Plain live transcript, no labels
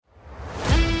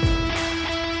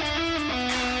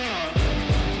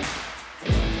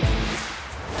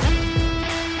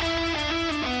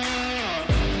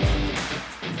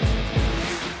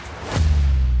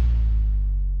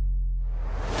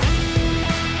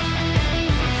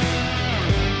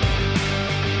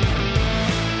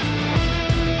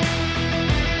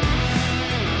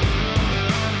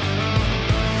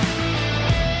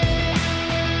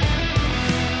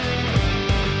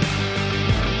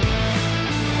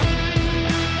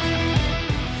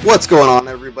What's going on,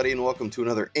 everybody, and welcome to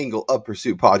another Angle of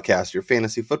Pursuit podcast, your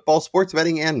fantasy football, sports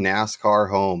betting, and NASCAR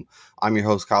home. I'm your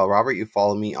host, Kyle Robert. You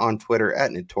follow me on Twitter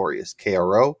at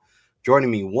NotoriousKRO.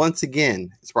 Joining me once again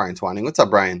is Brian Twining. What's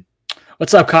up, Brian?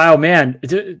 What's up, Kyle? Man,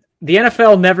 the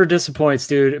NFL never disappoints,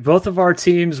 dude. Both of our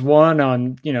teams won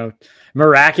on,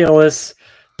 miraculous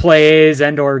plays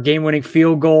and or game-winning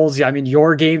field goals. I mean,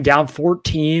 your game down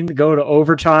 14 to go to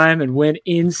overtime and win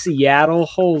in Seattle.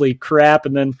 Holy crap.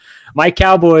 And then my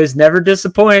Cowboys never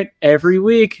disappoint every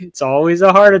week. It's always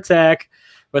a heart attack,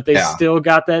 but they still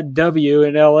got that W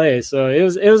in LA. So it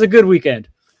was a good weekend.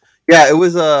 Yeah, it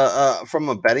was from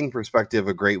a betting perspective,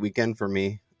 a great weekend for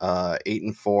me.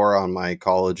 8-4 on my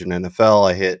college and NFL.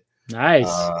 I hit nice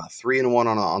 3-1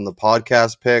 on the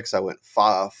podcast picks. I went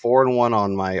 4-1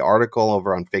 on my article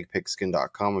over on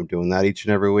fakepickskin.com. I'm doing that each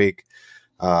and every week.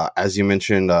 As you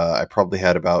mentioned, I probably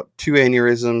had about 2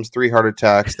 aneurysms, 3 heart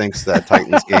attacks thanks to that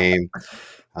Titans game.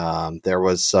 There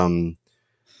was some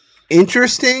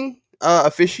interesting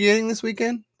officiating this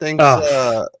weekend. Thanks.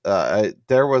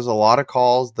 There was a lot of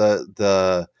calls.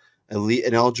 The elite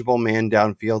ineligible man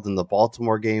downfield in the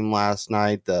Baltimore game last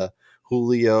night. The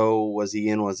Julio, was he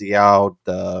in? Was he out?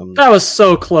 That was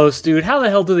so close, dude. How the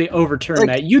hell do they overturn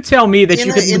that? You tell me that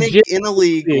you can in a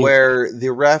league where the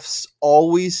refs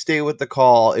always stay with the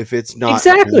call if it's not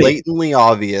blatantly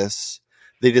obvious.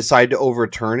 They decide to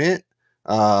overturn it.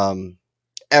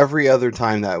 Every other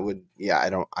time that would,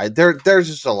 there's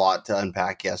just a lot to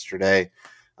unpack yesterday.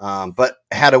 But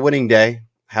had a winning day,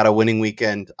 had a winning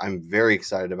weekend. I'm very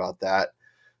excited about that.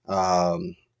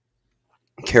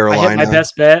 Carolina, I hit my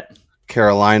best bet.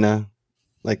 Carolina,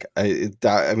 I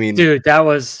mean, dude, that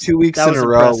was 2 weeks in a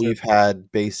row. We've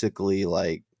had basically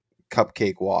like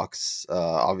cupcake walks.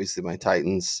 Obviously, my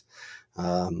Titans,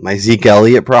 my Zeke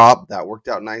Elliott prop that worked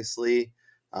out nicely.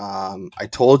 I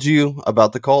told you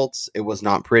about the Colts. It was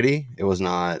not pretty. It was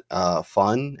not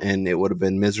fun, and it would have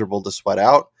been miserable to sweat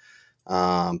out.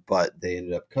 But they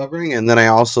ended up covering. And then I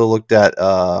also looked at.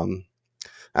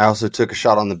 I also took a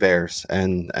shot on the Bears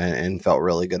and felt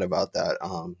really good about that.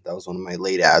 That was one of my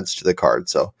late adds to the card.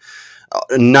 So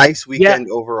a nice weekend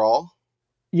overall.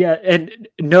 Yeah, and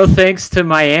no thanks to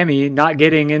Miami not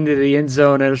getting into the end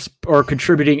zone or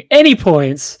contributing any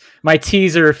points. My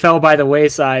teaser fell by the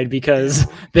wayside because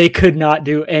they could not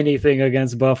do anything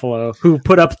against Buffalo, who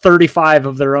put up 35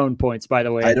 of their own points, by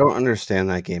the way. I don't understand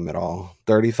that game at all.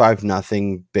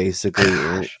 35-0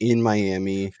 basically in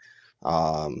Miami.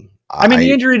 I mean,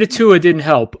 the injury to Tua didn't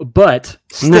help, but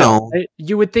still,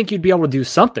 you would think you'd be able to do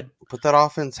something. But that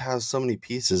offense has so many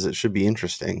pieces; it should be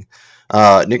interesting.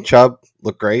 Nick Chubb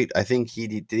looked great. I think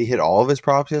did he hit all of his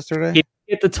props yesterday? He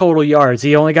hit the total yards.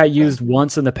 He only got used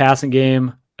once in the passing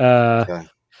game. But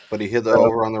he hit the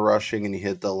over on the rushing, and he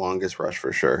hit the longest rush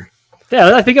for sure.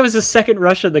 Yeah, I think it was his second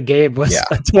rush of the game. Was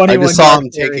a 21. I just saw him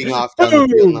taking off down the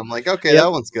field, and I'm like, okay, that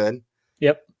one's good.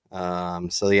 Yep.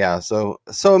 So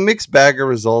a mixed bag of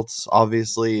results.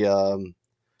 Obviously, I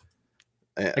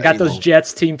got those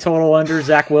Jets team total under.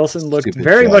 Zach Wilson looked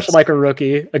very much like a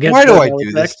rookie against. Why do I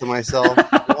do this to myself?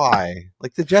 Why?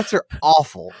 Like, the Jets are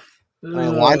awful. I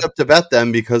lined up to bet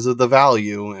them because of the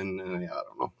value, and I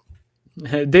don't know.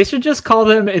 They should just call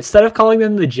them, instead of calling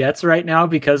them the Jets right now,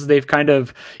 because they've kind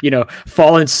of,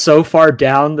 fallen so far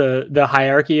down the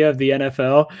hierarchy of the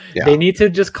NFL. Yeah. They need to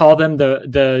just call them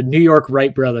the New York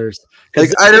Wright brothers.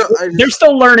 They're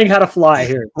still learning how to fly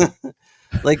here.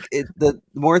 The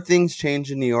more things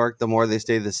change in New York, the more they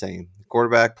stay the same.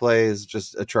 Quarterback play is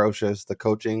just atrocious. The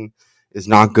coaching is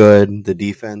not good. The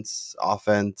defense,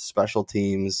 offense, special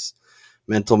teams,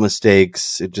 mental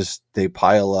mistakes, they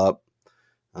pile up.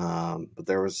 But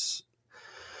there was,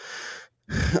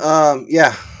 I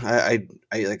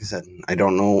like I said, I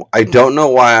don't know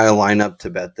why I line up to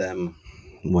bet them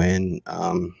when,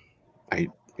 I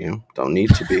don't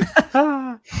need to be.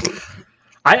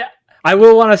 I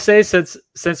will want to say,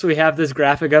 since we have this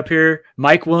graphic up here,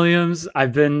 Mike Williams,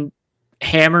 I've been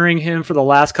hammering him for the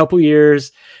last couple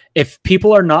years. If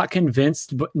people are not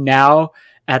convinced now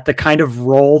at the kind of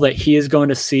role that he is going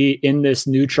to see in this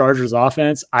new Chargers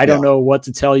offense, I don't know what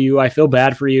to tell you. I feel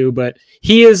bad for you, but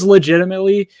he is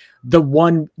legitimately the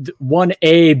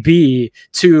 1A-B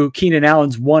to Keenan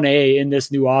Allen's 1A in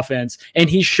this new offense.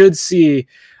 And he should see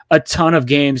a ton of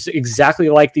games exactly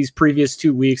like these previous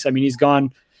 2 weeks. I mean, he's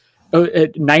gone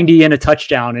 90 and a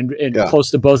touchdown and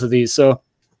close to both of these. So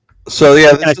this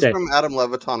is from Adam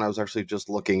Leviton. I was actually just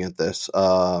looking at this.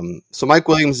 So Mike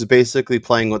Williams is basically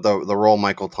playing with the role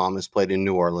Michael Thomas played in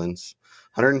New Orleans.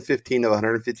 115 of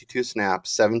 152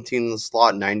 snaps, 17 in the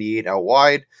slot, 98 out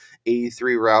wide,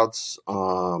 83 routes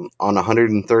on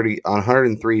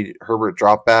 103 Herbert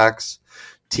dropbacks,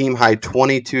 team high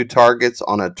 22 targets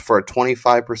for a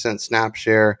 25% snap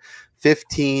share,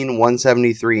 15,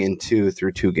 173, and 2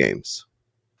 through 2 games.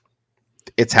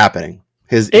 It's happening.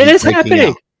 It is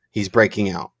happening. He's breaking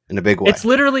out in a big way. It's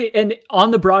literally, and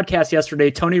on the broadcast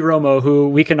yesterday, Tony Romo, who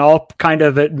we can all kind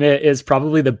of admit is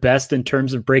probably the best in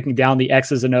terms of breaking down the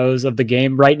X's and O's of the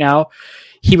game right now,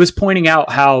 he was pointing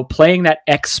out how playing that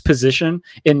X position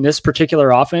in this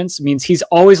particular offense means he's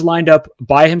always lined up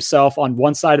by himself on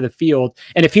one side of the field.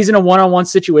 And if he's in a one-on-one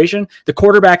situation, the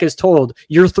quarterback is told,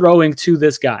 you're throwing to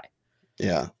this guy.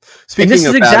 Yeah. Speaking and this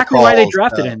is exactly why they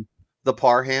drafted him. The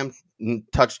Parham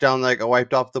touchdown that got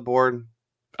wiped off the board.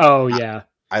 Oh, yeah.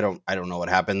 I don't know what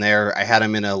happened there. I had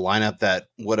him in a lineup that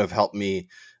would have helped me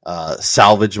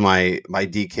salvage my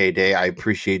DK day. I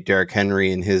appreciate Derrick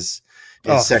Henry and his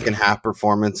second half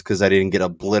performance because I didn't get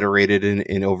obliterated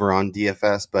in over on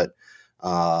DFS, but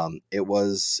it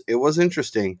was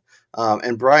interesting.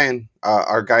 And Brian,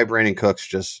 our guy Brandon Cooks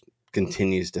just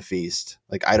continues to feast.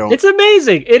 Like it's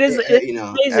amazing. It's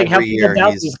amazing how people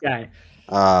doubt this guy.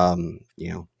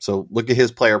 So look at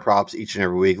his player props each and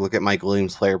every week. Look at Mike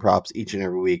Williams' player props each and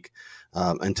every week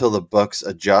until the books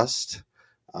adjust.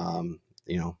 Don't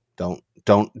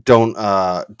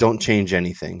change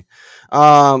anything.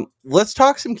 Let's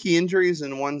talk some key injuries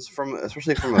and ones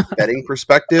especially from a betting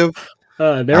perspective.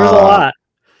 There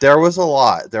was a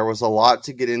lot. There was a lot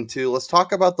to get into. Let's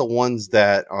talk about the ones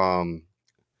that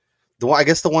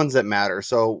the ones that matter.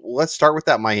 So let's start with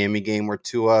that Miami game where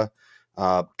Tua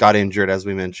got injured, as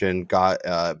we mentioned.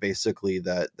 Basically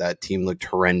that team looked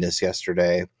horrendous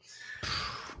yesterday.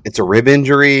 It's a rib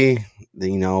injury.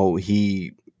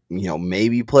 He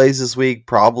maybe plays this week,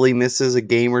 probably misses a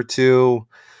game or two.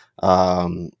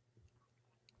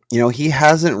 He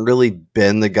hasn't really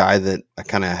been the guy that I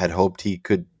kind of had hoped he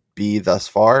could be thus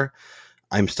far.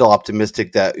 I'm still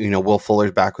optimistic that, Will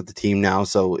Fuller's back with the team now.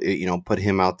 So, put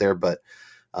him out there. But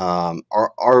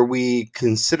are we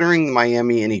considering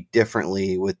Miami any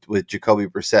differently with Jacoby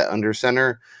Brissett under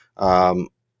center?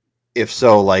 If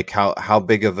so, like how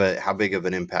big of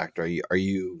an impact are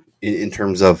you in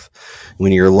terms of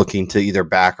when you're looking to either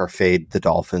back or fade the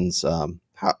Dolphins?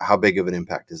 How big of an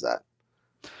impact is that?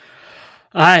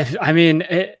 I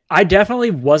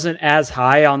definitely wasn't as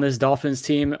high on this Dolphins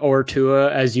team or Tua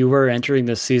as you were entering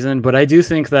this season, but I do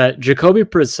think that Jacoby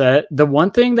Brissett, the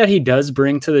one thing that he does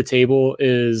bring to the table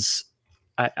is,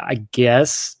 I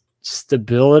guess,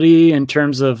 stability in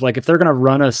terms of like if they're going to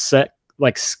run a set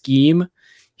like scheme,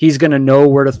 he's going to know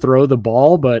where to throw the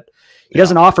ball, but he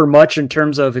doesn't offer much in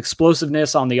terms of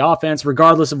explosiveness on the offense,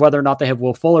 regardless of whether or not they have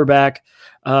Will Fuller back.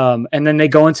 And then they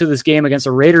go into this game against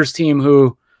a Raiders team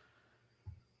who,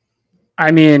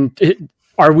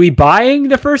 are we buying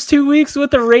the first 2 weeks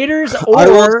with the Raiders,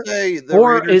 or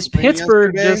is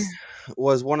Pittsburgh just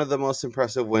was one of the most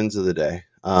impressive wins of the day?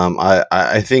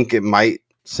 I think it might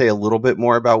say a little bit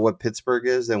more about what Pittsburgh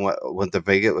is than what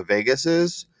Vegas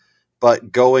is,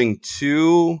 but going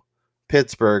to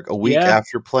Pittsburgh a week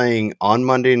after playing on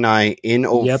Monday night in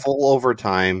full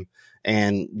overtime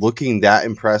and looking that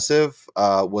impressive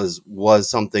was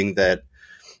something that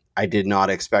I did not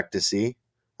expect to see.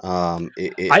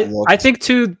 I think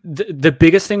too the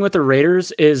biggest thing with the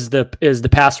Raiders is the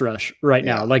pass rush right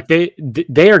now. Like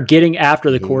they are getting after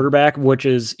the quarterback, which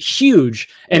is huge.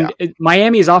 And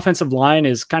Miami's offensive line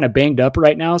is kind of banged up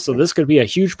right now, so this could be a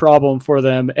huge problem for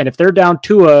them. And if they're down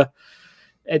Tua,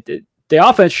 the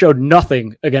offense showed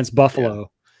nothing against Buffalo.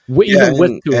 Even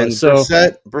with Tua. And so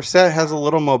Brissett has a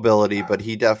little mobility, but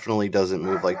he definitely doesn't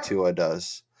move like Tua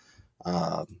does.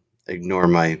 Ignore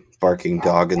my barking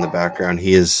dog in the background.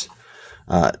 He is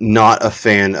not a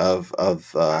fan of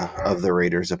the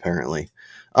Raiders, apparently.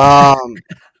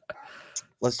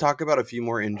 Let's talk about a few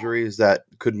more injuries that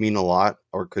could mean a lot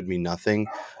or could mean nothing.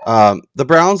 The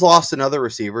Browns lost another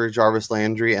receiver, Jarvis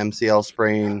Landry, MCL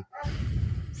sprain.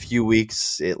 Few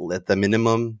weeks at the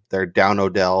minimum. They're down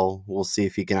Odell. We'll see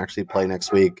if he can actually play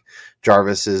next week.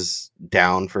 Jarvis is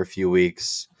down for a few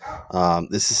weeks.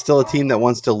 This is still a team that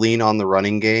wants to lean on the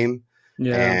running game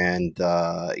and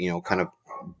kind of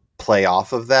play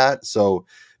off of that. So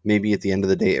maybe at the end of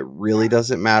the day, it really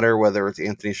doesn't matter whether it's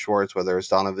Anthony Schwartz, whether it's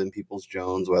Donovan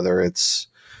Peoples-Jones, whether it's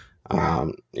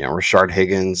Rashard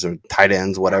Higgins or tight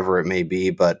ends, whatever it may be.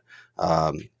 But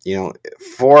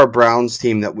for a Browns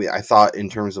team that I thought in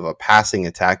terms of a passing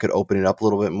attack could open it up a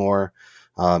little bit more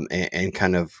and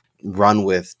kind of run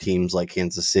with teams like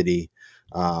Kansas City,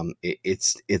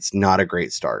 it's not a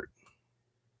great start.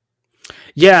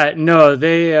 Yeah, no,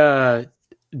 they're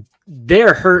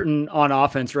hurting on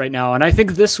offense right now. And I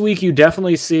think this week you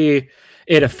definitely see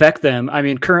it affect them. I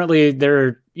mean, currently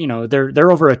they're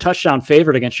over a touchdown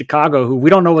favorite against Chicago, who we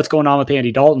don't know what's going on with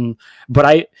Andy Dalton,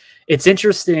 but it's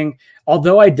interesting.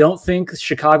 Although I don't think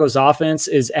Chicago's offense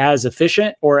is as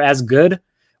efficient or as good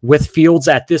with Fields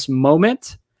at this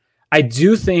moment, I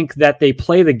do think that they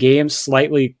play the game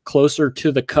slightly closer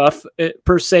to the cuff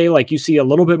per se. Like you see a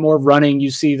little bit more running,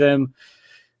 you see them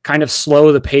kind of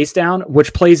slow the pace down,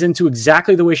 which plays into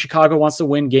exactly the way Chicago wants to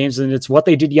win games. And it's what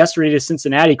they did yesterday to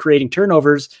Cincinnati, creating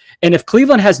turnovers. And if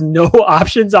Cleveland has no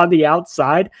options on the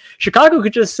outside, Chicago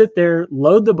could just sit there,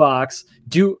 load the box,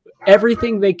 do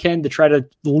everything they can to try to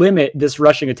limit this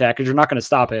rushing attack, because you're not going to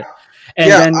stop it. And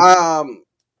then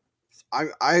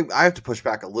I have to push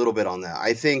back a little bit on that.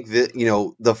 I think that,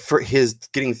 his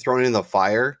getting thrown in the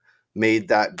fire made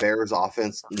that Bears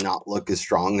offense not look as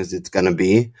strong as it's going to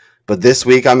be. But this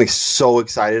week, I'm so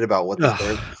excited about what this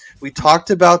Bears. We talked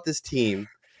about this team.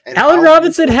 And Allen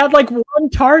Robinson had like one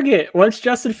target once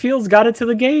Justin Fields got into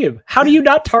the game. How do you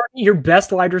not target your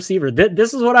best wide receiver?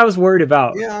 This is what I was worried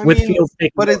about Fields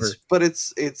taking over. But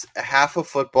it's half of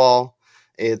football.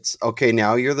 It's okay.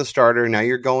 Now you're the starter. Now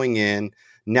you're going in.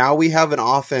 Now we have an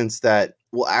offense that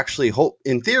will actually hope,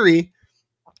 in theory,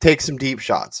 take some deep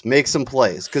shots, make some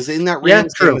plays. Because in that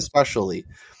Rams game especially,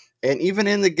 and even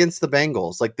against the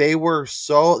Bengals, like they are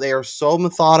so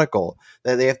methodical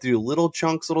that they have to do little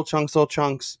chunks,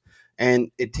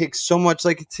 and it takes so much.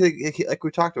 Like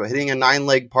we talked about, hitting a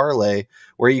 9-leg parlay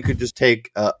where you could just take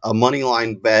a money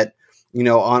line bet,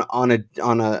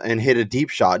 and hit a deep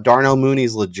shot. Darnell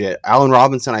Mooney's legit. Allen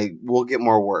Robinson, will get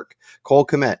more work. Cole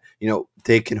Kmet,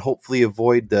 they can hopefully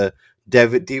avoid the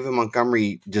David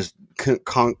Montgomery just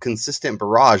consistent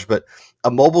barrage, but a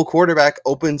mobile quarterback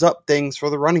opens up things for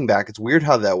the running back. It's weird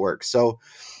how that works. So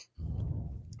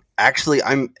actually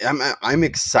I'm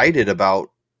excited about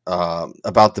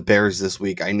the Bears this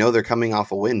week. I know they're coming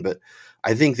off a win, but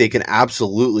I think they can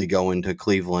absolutely go into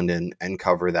Cleveland and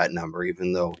cover that number,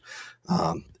 even though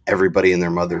everybody and their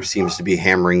mother seems to be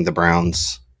hammering the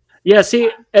Browns. Yeah, see,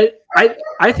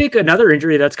 I think another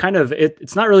injury that's kind of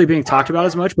it's not really being talked about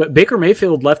as much, but Baker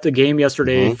Mayfield left the game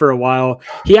yesterday for a while.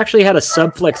 He actually had a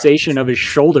subflexation of his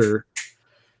shoulder,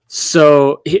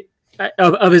 so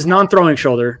of his non-throwing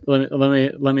shoulder. Let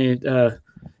me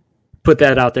put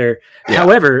that out there. Yeah.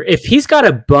 However, if he's got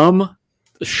a bum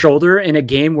shoulder in a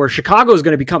game where Chicago is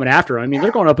going to be coming after him, I mean,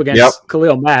 they're going up against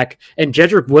Khalil Mack, and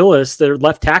Jedrick Willis, their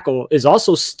left tackle, is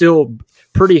also still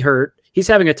pretty hurt. He's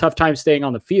having a tough time staying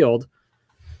on the field.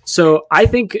 So I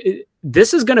think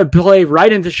this is going to play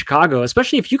right into Chicago,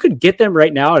 especially if you could get them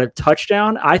right now at a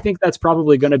touchdown. I think that's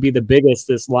probably going to be the biggest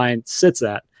this line sits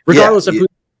at, regardless of who.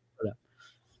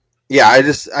 Yeah,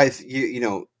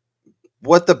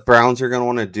 what the Browns are going to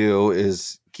want to do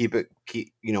is keep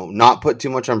not put too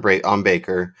much on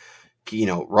Baker.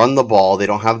 Run the ball. They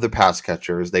don't have the pass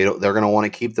catchers. They're going to want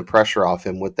to keep the pressure off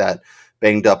him with that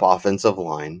banged up offensive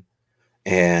line.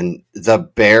 And the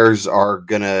Bears are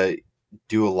going to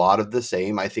do a lot of the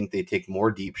same. I think they take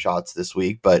more deep shots this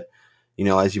week, but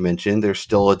as you mentioned, they're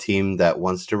still a team that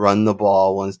wants to run the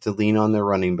ball, wants to lean on their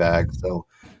running back. So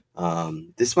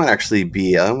this might actually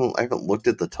be, I haven't looked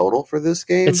at the total for this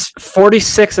game. It's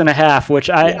 46.5, which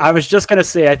I was just going to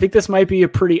say, I think this might be a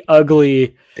pretty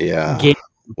ugly game.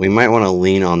 We might want to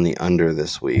lean on the under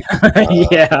this week.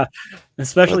 Yeah,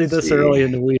 especially this early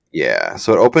in the week. Yeah,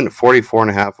 so it opened at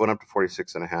 44.5, went up to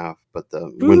 46.5, but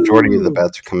the majority of the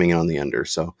bets are coming in on the under.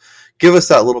 So give us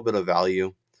that little bit of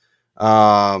value.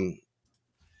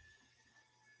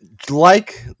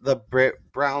 Like the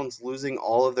Browns losing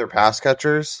all of their pass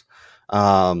catchers,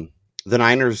 the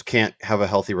Niners can't have a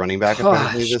healthy running back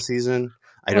apparently this season.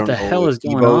 I don't know if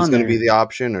Debo is going to be the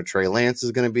option, or Trey Lance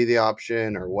is going to be the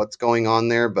option, or what's going on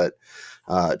there. But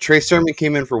Trey Sermon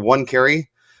came in for one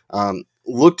carry,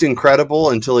 looked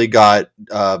incredible until he got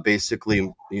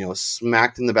basically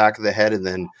smacked in the back of the head, and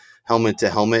then helmet to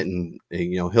helmet, and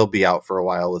he'll be out for a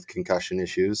while with concussion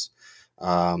issues.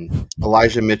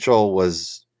 Elijah Mitchell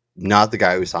was not the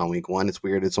guy we saw in week one. It's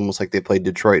weird. It's almost like they played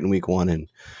Detroit in week one, and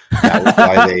that was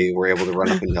why they were able to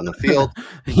run up and down the field.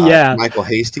 Michael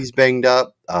Hasty's banged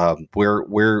up.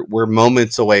 We're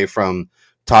moments away from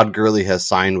Todd Gurley has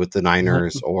signed with the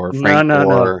Niners, or Frank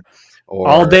Gore, or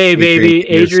all day, baby,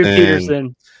 Adrian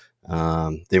Peterson.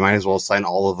 They might as well sign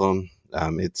all of them.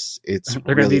 It's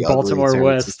they're going to be Baltimore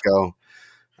West.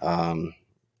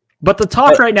 But the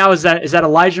talk right now is that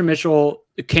Elijah Mitchell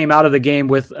came out of the game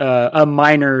with a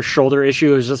minor shoulder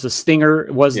issue. It was just a stinger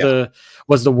was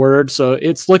the word. So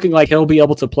it's looking like he'll be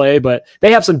able to play, but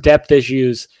they have some depth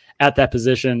issues at that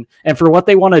position. And for what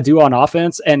they want to do on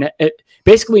offense, and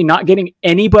basically not getting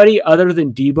anybody other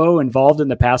than Debo involved in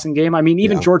the passing game. I mean,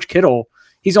 even George Kittle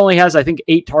He's only has, I think,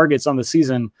 8 targets on the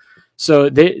season. So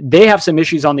they have some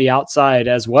issues on the outside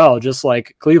as well, just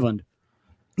like Cleveland.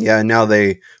 Yeah, now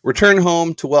they return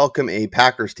home to welcome a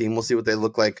Packers team. We'll see what they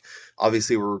look like.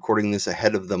 Obviously, we're recording this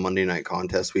ahead of the Monday night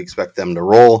contest. We expect them to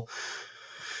roll.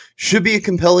 Should be a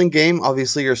compelling game.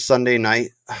 Obviously, your Sunday night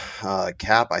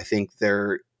cap. I think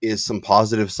there is some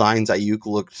positive signs. Ayuk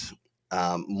looked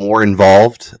more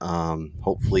involved.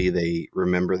 Hopefully, they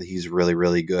remember that he's really,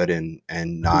 really good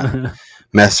and not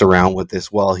mess around with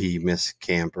this. Well, he missed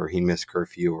camp or he missed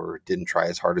curfew or didn't try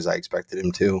as hard as I expected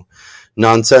him to.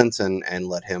 Nonsense and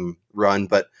let him run.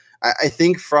 But I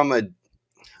think from a,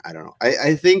 I don't know.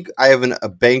 I think I have a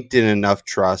banked in enough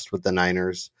trust with the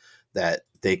Niners that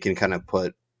they can kind of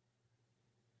put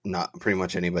not pretty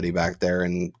much anybody back there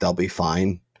and they'll be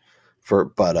fine.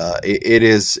 But it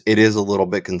is a little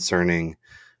bit concerning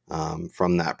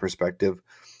from that perspective.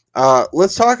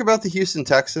 Let's talk about the Houston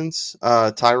Texans.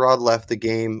 Tyrod left the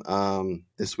game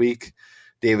this week.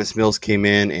 Davis Mills came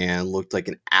in and looked like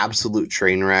an absolute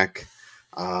train wreck.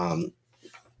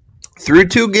 Through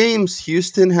 2 games,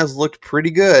 Houston has looked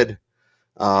pretty good.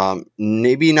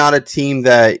 Maybe not a team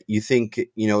that you think,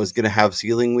 is going to have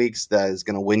ceiling weeks, that is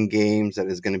going to win games, that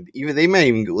is going to even, they may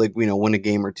even win a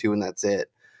game or 2 and that's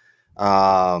it.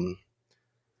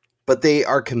 But they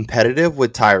are competitive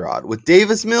with Tyrod. With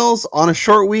Davis Mills on a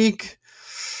short week,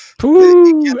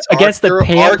 against the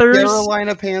Panthers,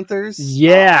 Carolina Panthers,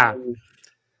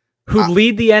 who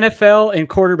lead the NFL in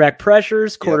quarterback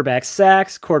pressures, quarterback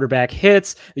sacks, quarterback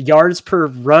hits, yards per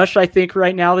rush. I think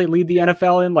right now they lead the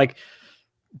NFL in. Like,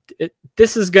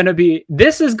 this is going to be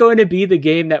the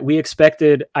game that we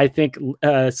expected. I think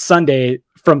Sunday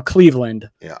from Cleveland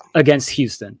against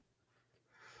Houston.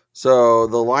 So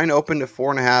the line opened at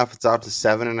 4.5. It's out to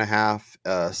 7.5.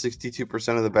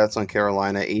 62% of the bets on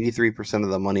Carolina, 83% of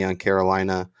the money on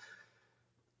Carolina.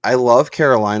 I love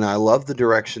Carolina. I love the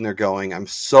direction they're going. I'm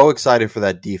so excited for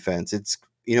that defense. It's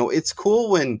cool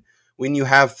when you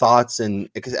have thoughts and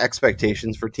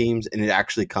expectations for teams and it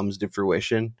actually comes to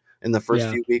fruition in the first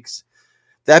few weeks.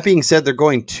 That being said, they're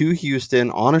going to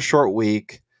Houston on a short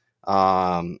week,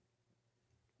 getting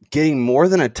more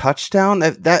than a touchdown.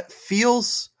 That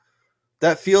feels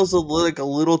a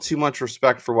little too much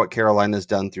respect for what Carolina's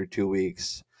done through 2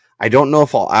 weeks. I don't know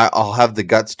if I'll have the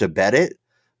guts to bet it,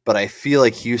 but I feel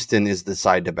like Houston is the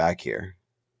side to back here.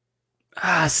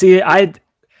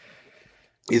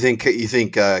 You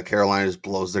think Carolina just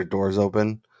blows their doors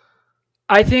open?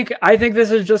 I think this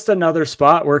is just another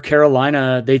spot where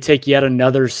Carolina, they take yet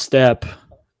another step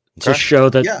to show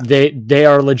that they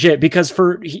are legit, because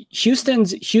for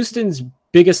Houston's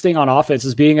biggest thing on offense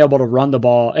is being able to run the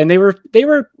ball, and they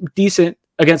were decent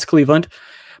against Cleveland.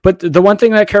 But the one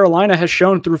thing that Carolina has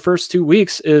shown through first 2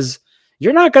 weeks is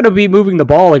you're not going to be moving the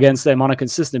ball against them on a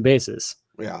consistent basis.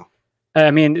 Yeah. I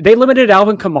mean, they limited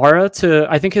Alvin Kamara to,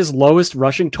 I think, his lowest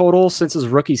rushing total since his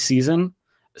rookie season.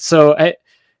 So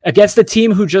against a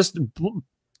team who just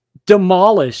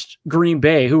demolished Green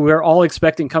Bay, who we're all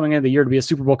expecting coming into the year to be a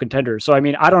Super Bowl contender. So, I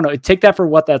mean, I don't know. Take that for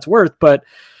what that's worth, but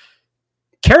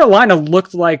Carolina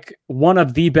looked like one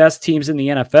of the best teams in the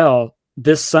NFL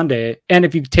this Sunday. And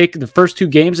if you take the first 2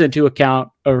 games into account,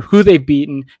 or who they've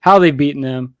beaten, how they've beaten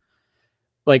them,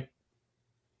 like,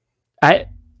 I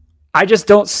just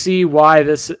don't see why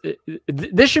this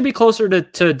should be closer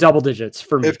to double digits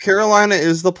for me. If Carolina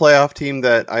is the playoff team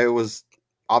that I was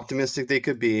optimistic they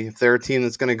could be, if they're a team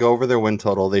that's going to go over their win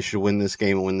total, they should win this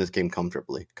game and win this game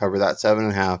comfortably. Cover that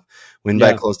 7.5, win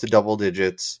by close to double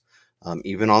digits,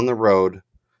 even on the road.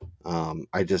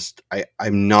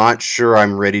 I'm not sure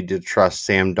I'm ready to trust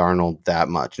Sam Darnold that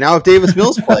much. Now, if Davis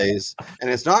Mills plays and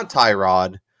it's not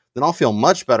Tyrod, then I'll feel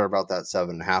much better about that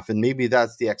 7.5. And maybe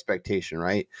that's the expectation,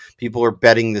 right? People are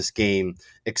betting this game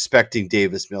expecting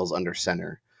Davis Mills under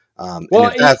center.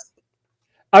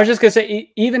 I was just going to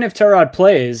say, even if Tyrod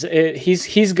plays,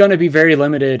 he's going to be very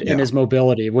limited in his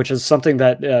mobility, which is something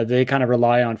that they kind of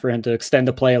rely on for him to extend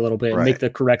the play a little bit and make the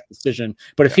correct decision.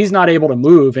 But if he's not able to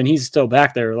move and he's still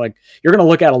back there, like, you're going to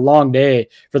look at a long day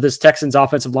for this Texans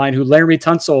offensive line, who Laremy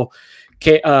Tunsil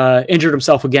injured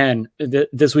himself again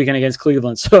this weekend against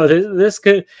Cleveland. So this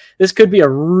could be a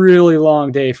really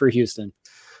long day for Houston.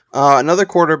 Another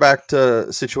quarterback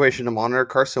situation to monitor: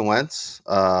 Carson Wentz,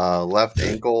 left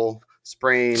ankle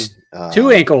sprain, 2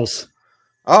 ankles.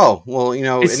 Oh, well,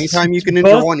 anytime you can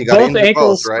injure one, you got to injure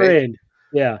both, right? Sprained.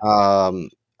 Yeah.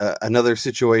 Another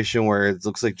situation where it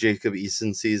looks like Jacob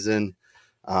Eason season.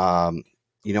 I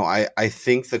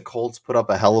think the Colts put up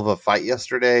a hell of a fight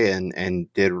yesterday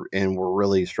and were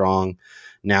really strong.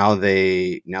 Now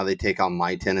they take on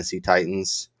my Tennessee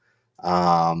Titans.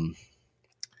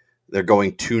 They're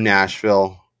going to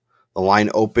Nashville. The line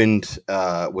opened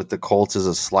with the Colts as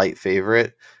a slight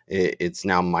favorite. It's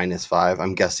now -5.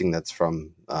 I'm guessing that's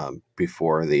from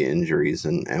before the injuries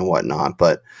and whatnot.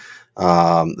 But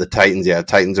the Titans,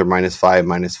 Titans are -5,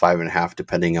 -5.5,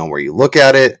 depending on where you look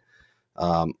at it.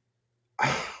 I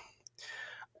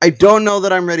don't know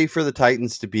that I'm ready for the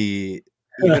Titans to be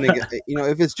even again.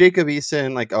 If it's Jacob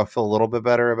Eason, like I'll feel a little bit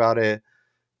better about it.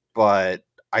 But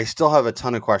I still have a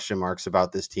ton of question marks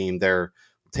about this team.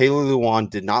 Taylor Lewan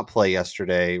did not play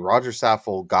yesterday. Roger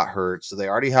Saffold got hurt, so they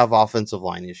already have offensive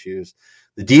line issues.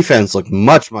 The defense looked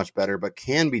much, much better, but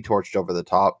can be torched over the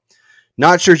top.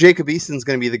 Not sure Jacob Eason's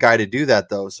going to be the guy to do that,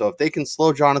 though. So if they can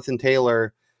slow Jonathan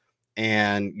Taylor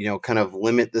and kind of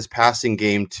limit this passing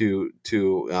game to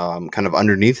kind of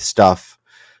underneath stuff,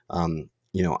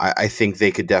 I think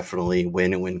they could definitely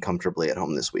win and win comfortably at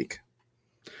home this week.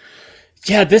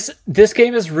 Yeah, this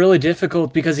game is really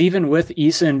difficult because even with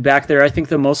Eason back there, I think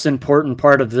the most important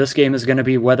part of this game is going to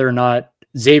be whether or not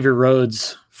Xavier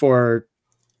Rhodes for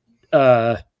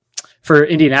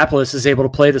Indianapolis is able to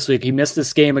play this week. He missed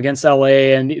this game against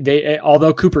LA, and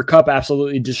although Cooper Kupp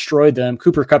absolutely destroyed them,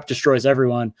 Cooper Kupp destroys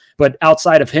everyone. But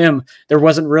outside of him, there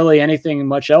wasn't really anything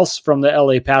much else from the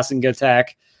LA passing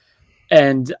attack.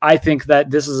 And I think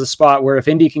that this is a spot where if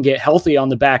Indy can get healthy on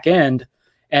the back end,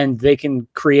 and they can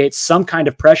create some kind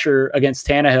of pressure against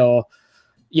Tannehill,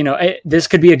 this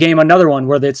could be another one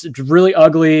where it's really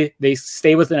ugly. They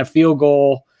stay within a field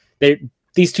goal.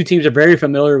 These two teams are very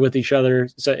familiar with each other.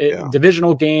 So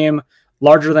divisional game,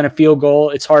 larger than a field goal.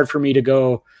 It's hard for me to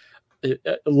go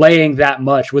laying that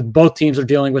much with both teams are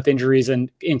dealing with injuries and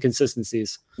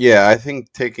inconsistencies. Yeah, I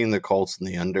think taking the Colts in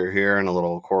the under here and a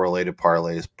little correlated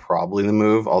parlay is probably the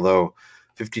move, although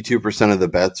 52% of the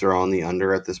bets are on the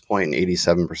under at this point, and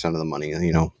 87% of the money.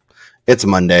 It's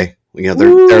Monday.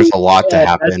 There's a lot to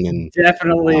happen, and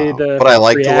definitely but I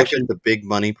like to look at the big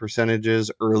money percentages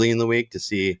early in the week to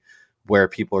see where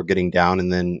people are getting down,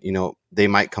 and then they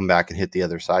might come back and hit the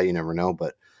other side. You never know,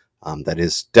 but that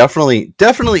is definitely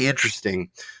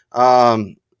interesting.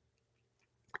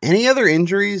 Any other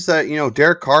injuries that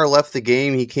Derek Carr left the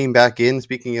game? He came back in.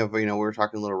 Speaking of, we were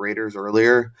talking little Raiders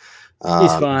earlier.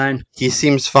 He's fine. He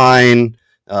seems fine.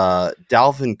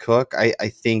 Dalvin Cook, I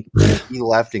think he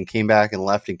left and came back and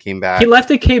left and came back. He left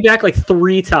and came back like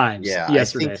 3 times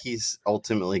yesterday. I think he's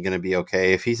ultimately going to be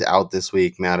okay. If he's out this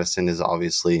week, Madison is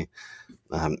obviously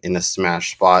in a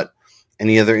smash spot.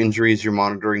 Any other injuries you're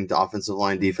monitoring? The offensive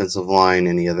line, defensive line,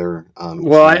 any other?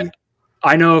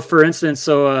 I know, for instance,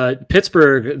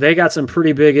 Pittsburgh, they got some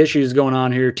pretty big issues going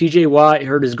on here. TJ Watt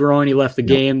hurt his groin. He left the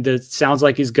game. That sounds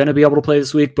like he's going to be able to play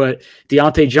this week. But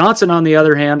Deontay Johnson, on the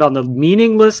other hand, on the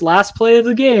meaningless last play of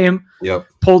the game,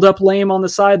 pulled up lame on the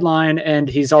sideline, and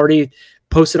he's already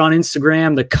posted on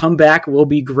Instagram. The comeback will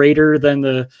be greater than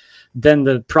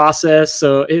the process.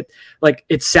 So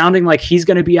it's sounding like he's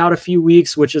going to be out a few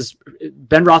weeks, which is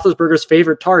Ben Roethlisberger's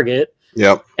favorite target.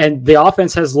 Yep. And the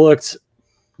offense has looked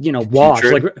washed.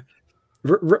 Like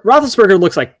Roethlisberger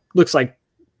looks like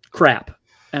crap.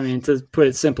 I mean, to put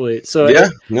it simply. So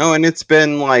and it's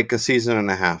been like a season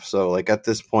and a half. So like at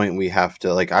this point, we have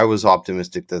to I was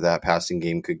optimistic that passing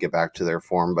game could get back to their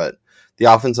form, but the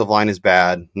offensive line is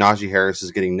bad. Najee Harris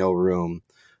is getting no room,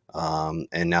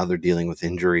 and now they're dealing with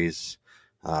injuries.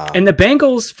 And the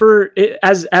Bengals,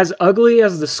 as ugly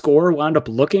as the score wound up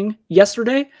looking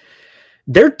yesterday,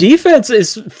 their defense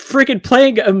is freaking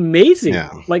playing amazing.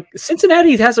 Yeah. Like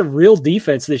Cincinnati has a real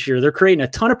defense this year. They're creating a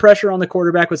ton of pressure on the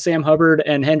quarterback with Sam Hubbard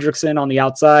and Hendrickson on the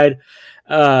outside.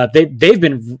 They've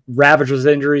been ravaged with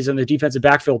injuries in the defensive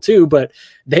backfield too, but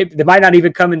they might not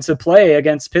even come into play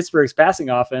against Pittsburgh's passing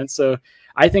offense. So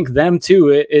I think them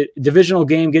too, divisional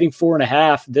game getting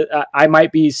 4.5. I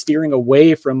might be steering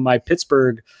away from my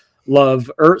Pittsburgh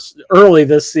love early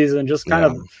this season, just kind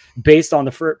of based on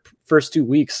the first 2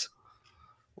 weeks.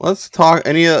 Let's talk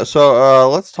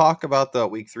let's talk about the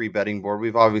week 3 betting board.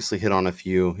 We've obviously hit on a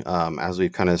few as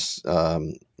we've kind of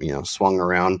swung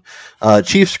around.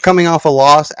 Chiefs coming off a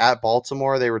loss at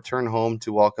Baltimore. They return home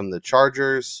to welcome the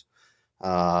Chargers.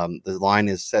 The line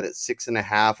is set at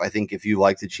 6.5. I think if you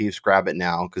like the Chiefs, grab it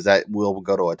now because that will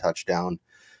go to a touchdown.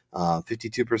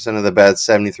 52% of the bets,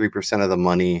 73% of the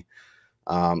money.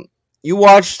 You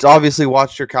watched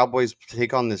your Cowboys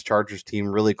take on this Chargers team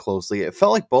really closely. It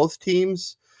felt like both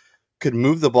teams could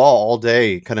move the ball all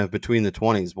day kind of between the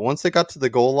 20s. But once they got to the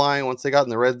goal line, once they got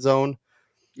in the red zone,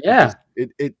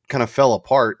 it kind of fell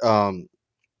apart. Are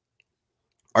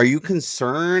you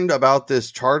concerned about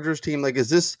this Chargers team? Like,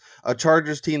 is this a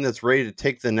Chargers team that's ready to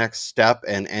take the next step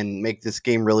and make this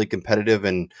game really competitive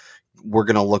and we're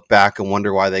going to look back and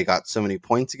wonder why they got so many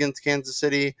points against Kansas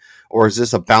City? Or is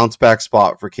this a bounce back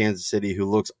spot for Kansas City, who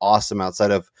looks awesome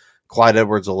outside of Clyde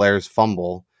Edwards-Helaire's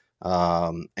fumble,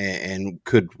 and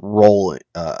could roll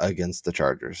against the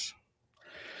Chargers?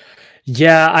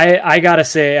 Yeah, I gotta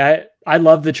say, I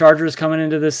love the Chargers coming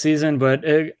into this season, but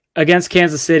against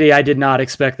Kansas City, I did not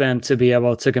expect them to be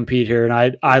able to compete here.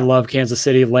 And I love Kansas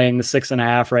City laying the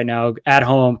 6.5 right now at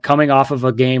home, coming off of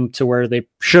a game to where they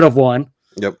should have won.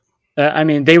 Yep. I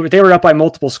mean, they were up by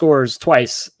multiple scores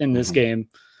twice in this game.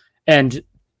 And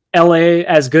LA,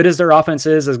 as good as their offense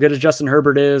is, as good as Justin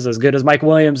Herbert is, as good as Mike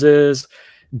Williams is,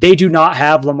 they do not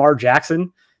have Lamar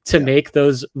Jackson to make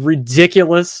those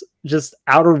ridiculous, just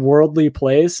outer worldly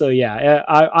plays. So yeah,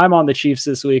 I'm on the Chiefs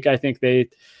this week. I think they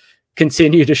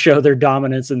continue to show their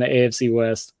dominance in the AFC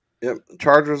West. Yep.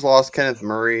 Chargers lost Kenneth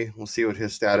Murray. We'll see what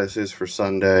his status is for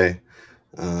Sunday.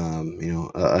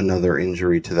 Another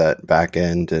injury to that back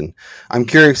end. And I'm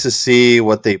curious to see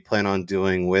what they plan on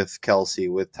doing with Kelsey,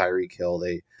 with Tyreek Hill.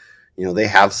 They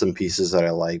have some pieces that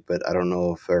I like, but I don't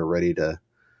know if they're ready to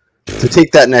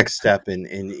take that next step in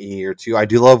year two. I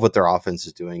do love what their offense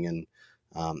is doing, and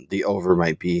the over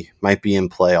might be in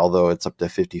play, although it's up to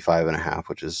 55.5,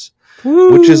 which is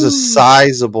a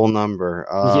sizable number.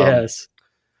 Yes.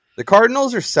 The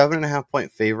Cardinals are 7.5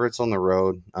 point favorites on the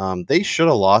road. They should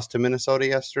have lost to Minnesota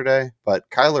yesterday, but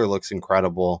Kyler looks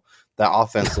incredible. That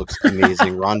offense looks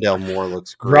amazing. Rondale Moore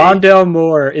looks great. Rondale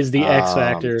Moore is the X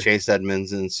factor. Chase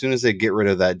Edmonds, and as soon as they get rid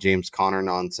of that James Conner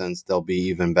nonsense, they'll be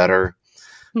even better.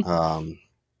 But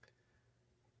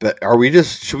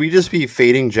should we just be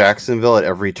fading Jacksonville at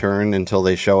every turn until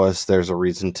they show us there's a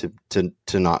reason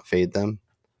to not fade them?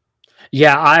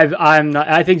 Yeah, I'm not.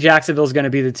 I think Jacksonville's going to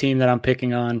be the team that I'm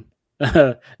picking on.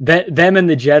 Them and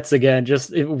the Jets again,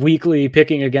 just weekly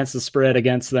picking against the spread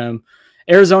against them.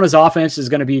 Arizona's offense is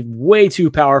going to be way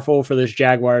too powerful for this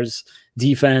Jaguars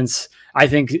defense. I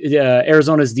think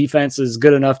Arizona's defense is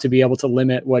good enough to be able to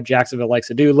limit what Jacksonville likes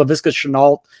to do. Laviska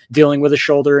Shenault dealing with a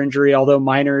shoulder injury, although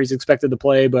minor, he's expected to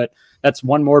play, but that's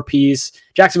one more piece.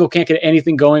 Jacksonville can't get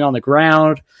anything going on the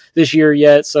ground this year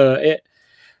yet. So,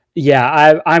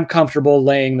 I'm comfortable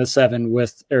laying the 7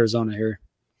 with Arizona here.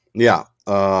 Yeah,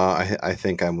 I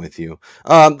think I'm with you.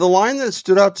 The line that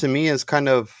stood out to me as kind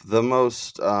of the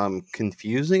most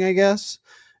confusing, I guess,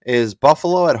 is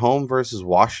Buffalo at home versus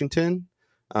Washington.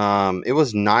 It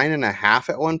was 9.5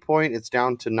 at one point. It's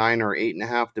down to 9 or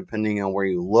 8.5, depending on where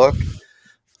you look.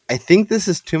 I think this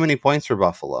is too many points for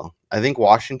Buffalo. I think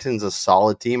Washington's a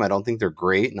solid team. I don't think they're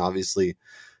great, and obviously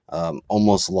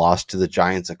almost lost to the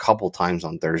Giants a couple times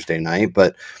on Thursday night.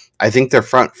 But I think their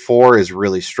front four is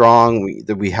really strong.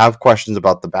 We have questions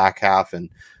about the back half, and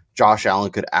Josh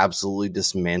Allen could absolutely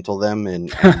dismantle them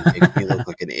and make me look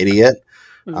like an idiot.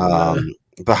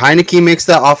 But Heineke makes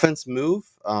that offense move.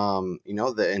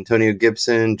 The Antonio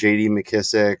Gibson, J.D.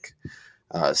 McKissick,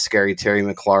 Scary Terry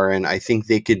McLaurin. I think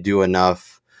they could do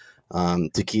enough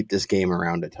to keep this game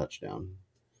around a touchdown.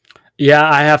 Yeah,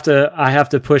 I have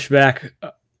to push back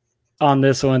on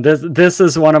this one. This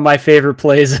is one of my favorite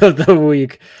plays of the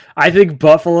week. I think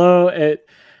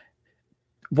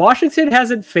Washington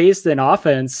hasn't faced an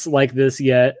offense like this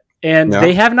yet, and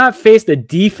they have not faced a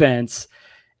defense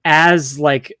as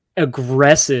like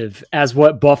aggressive as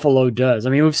what Buffalo does. I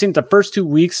mean, we've seen the first 2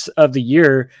 weeks of the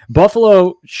year,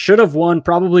 Buffalo should have won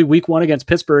probably week 1 against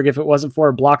Pittsburgh if it wasn't for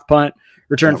a blocked punt,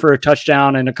 return for a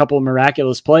touchdown, and a couple of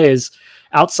miraculous plays.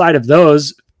 Outside of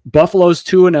those, Buffalo's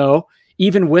 2-0,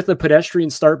 even with a pedestrian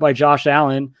start by Josh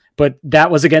Allen, but that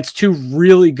was against 2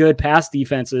 really good pass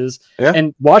defenses,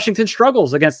 and Washington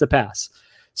struggles against the pass.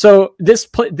 So this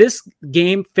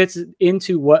game fits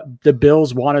into what the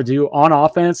Bills want to do on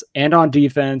offense and on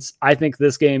defense. I think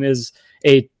this game is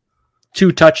a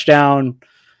 2-touchdown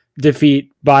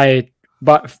defeat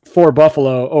for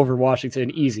Buffalo over Washington.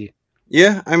 Easy.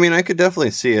 Yeah, I mean, I could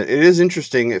definitely see it. It is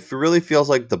interesting. It really feels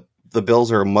like the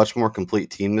Bills are a much more complete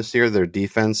team this year. Their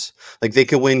defense, like they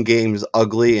could win games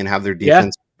ugly and have their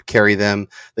defense carry them.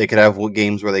 They could have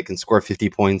games where they can score 50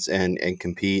 points and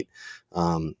compete.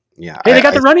 Hey, they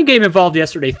got the running game involved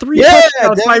yesterday. 3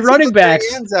 touchdowns by running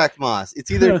backs and Zach Moss. It's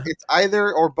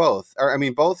either or both, or I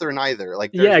mean both or neither.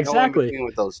 Like exactly. No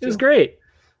with those two. It was great.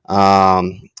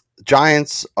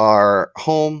 Giants are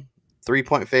home.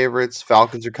 3-point favorites.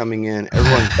 Falcons are coming in.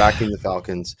 Everyone's backing the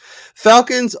Falcons.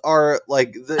 Falcons are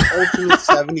like the ultimate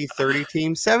 70-30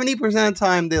 team. 70% of the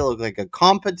time, they look like a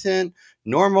competent,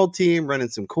 normal team running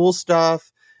some cool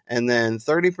stuff. And then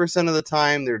 30% of the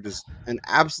time, they're just an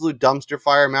absolute dumpster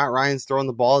fire. Matt Ryan's throwing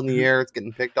the ball in the air. It's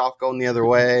getting picked off going the other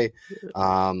way.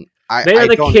 They are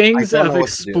the kings of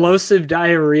explosive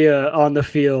diarrhea on the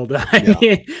field. I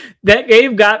mean, that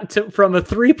game got from a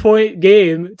 3-point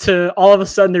game to all of a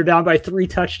sudden they're down by 3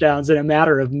 touchdowns in a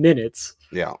matter of minutes.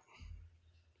 Yeah.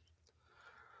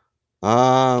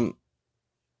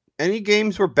 Any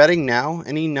games we're betting now?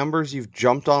 Any numbers you've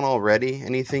jumped on already?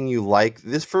 Anything you like?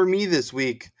 This for me this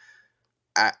week.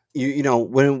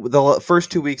 When the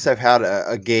first 2 weeks I've had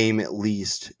a game at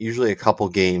least, usually a couple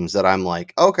games that I'm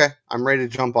like, okay, I'm ready to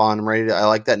jump on. I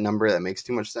like that number. That makes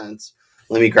too much sense.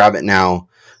 Let me grab it now.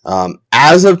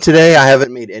 As of today, I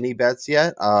haven't made any bets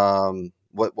yet.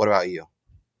 What about you?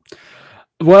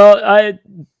 Well,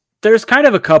 there's kind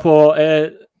of a couple.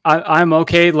 I'm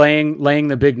okay laying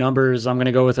the big numbers. I'm going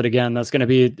to go with it again. That's going to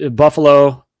be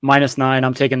Buffalo -9.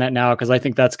 I'm taking that now because I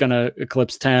think that's going to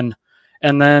eclipse 10.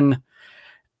 And then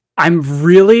I'm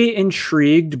really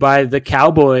intrigued by the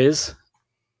Cowboys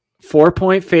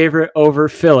 4-point favorite over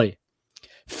Philly.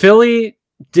 Philly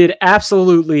did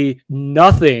absolutely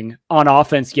nothing on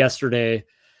offense yesterday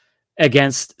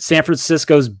against San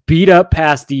Francisco's beat up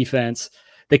pass defense.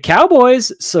 The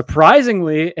Cowboys,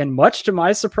 surprisingly, and much to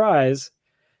my surprise,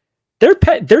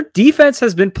 their defense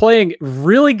has been playing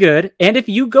really good. And if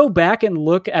you go back and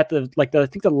look at I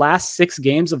think the last 6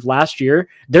 games of last year,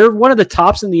 they're one of the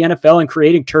tops in the NFL in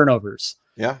creating turnovers.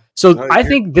 Yeah. So I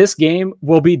think this game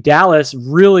will be Dallas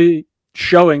really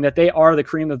showing that they are the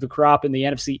cream of the crop in the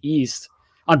NFC East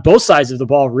on both sides of the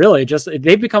ball. Really, just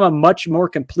they've become a much more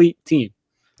complete team.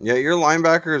 Yeah, your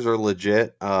linebackers are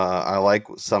legit. I like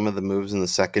some of the moves in the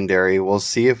secondary. We'll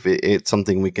see if it's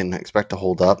something we can expect to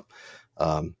hold up.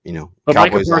 But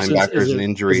Cowboys linebackers and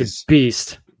injuries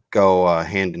beast go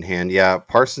hand in hand. Yeah,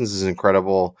 Parsons is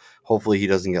incredible. Hopefully he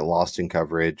doesn't get lost in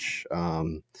coverage.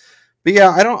 But yeah,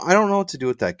 I don't know what to do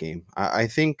with that game. I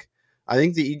think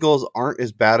the Eagles aren't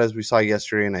as bad as we saw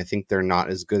yesterday, and I think they're not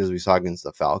as good as we saw against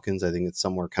the Falcons. I think it's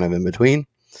somewhere kind of in between.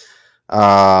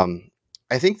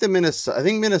 I think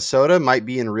Minnesota might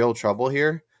be in real trouble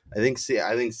here. I think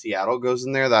Seattle goes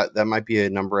in there. That might be a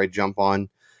number I jump on.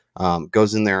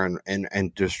 Goes in there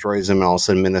and destroys them, and all of a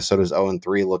sudden Minnesota's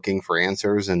 0-3 looking for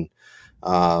answers and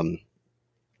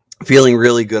feeling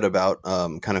really good about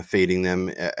kind of fading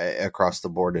them across the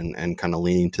board and kind of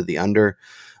leaning to the under.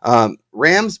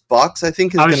 Rams Bucks I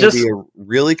think is going to be a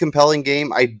really compelling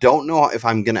game. I don't know if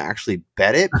I'm going to actually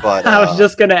bet it, but I was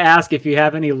just going to ask if you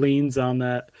have any leans on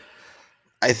that.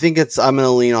 I think I'm going to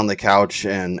lean on the couch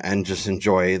and just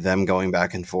enjoy them going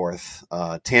back and forth.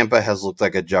 Tampa has looked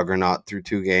like a juggernaut through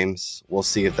 2 games. We'll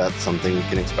see if that's something we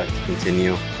can expect to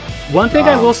continue. One thing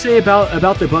I will say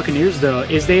about the Buccaneers, though,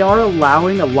 is they are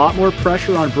allowing a lot more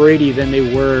pressure on Brady than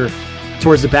they were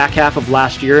towards the back half of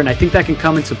last year, and I think that can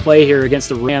come into play here against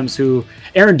the Rams, who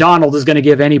Aaron Donald is going to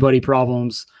give anybody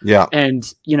problems. Yeah, and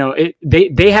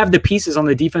they have the pieces on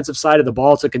the defensive side of the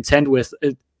ball to contend with.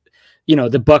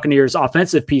 The Buccaneers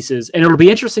offensive pieces, and it'll be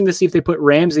interesting to see if they put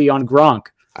Ramsey on Gronk.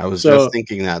 I was just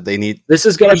thinking that they need. This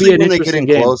is going to be an interesting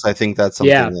game. Close, I think that's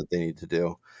something that they need to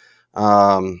do.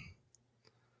 I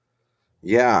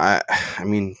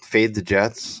mean, fade the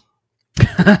Jets.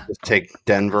 Just take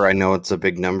Denver. I know it's a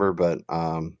big number, but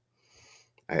I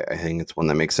think it's one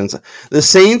that makes sense. The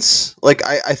Saints,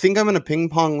 I think I'm going to ping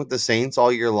pong with the Saints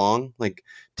all year long.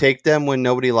 Take them when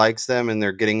nobody likes them and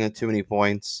they're getting too many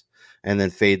points. And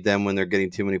then fade them when they're getting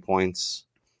too many points.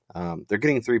 They're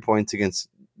getting 3 points against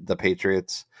the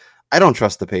Patriots. I don't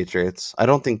trust the Patriots. I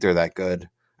don't think they're that good.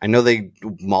 I know they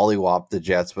mollywop the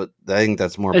Jets, but I think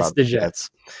that's more about the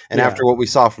Jets. And after what we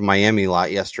saw from Miami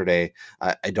yesterday,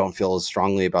 I don't feel as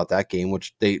strongly about that game,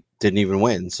 which they didn't even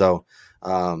win. So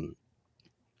I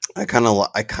kind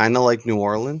of like New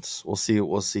Orleans. We'll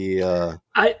see.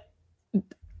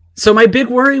 So my big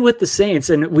worry with the Saints,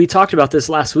 and we talked about this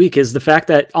last week, is the fact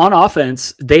that on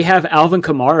offense, they have Alvin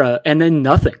Kamara and then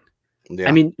nothing. Yeah.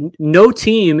 I mean, no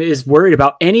team is worried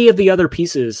about any of the other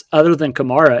pieces other than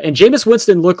Kamara. And Jameis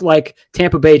Winston looked like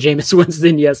Tampa Bay Jameis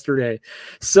Winston yesterday.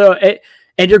 So,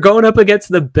 and you're going up against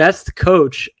the best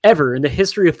coach ever in the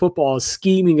history of football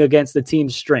scheming against the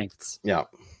team's strengths. Yeah.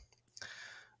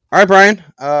 All right, Brian.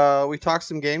 We talked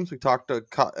some games. We talked,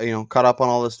 caught up on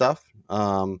all this stuff.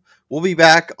 We'll be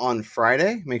back on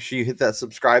Friday. Make sure you hit that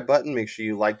subscribe button. Make sure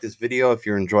you like this video if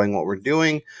you're enjoying what we're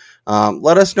doing.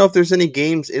 Let us know if there's any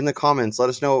games in the comments. Let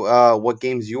us know what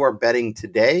games you are betting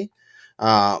today.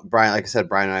 Brian, like I said,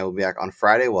 Brian and I will be back on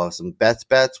Friday. We'll have some bets.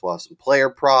 We'll have some player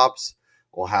props.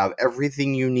 We'll have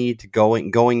everything you need to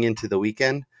going into the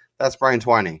weekend. That's Brian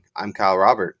Twining. I'm Kyle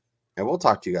Robert, and we'll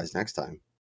talk to you guys next time.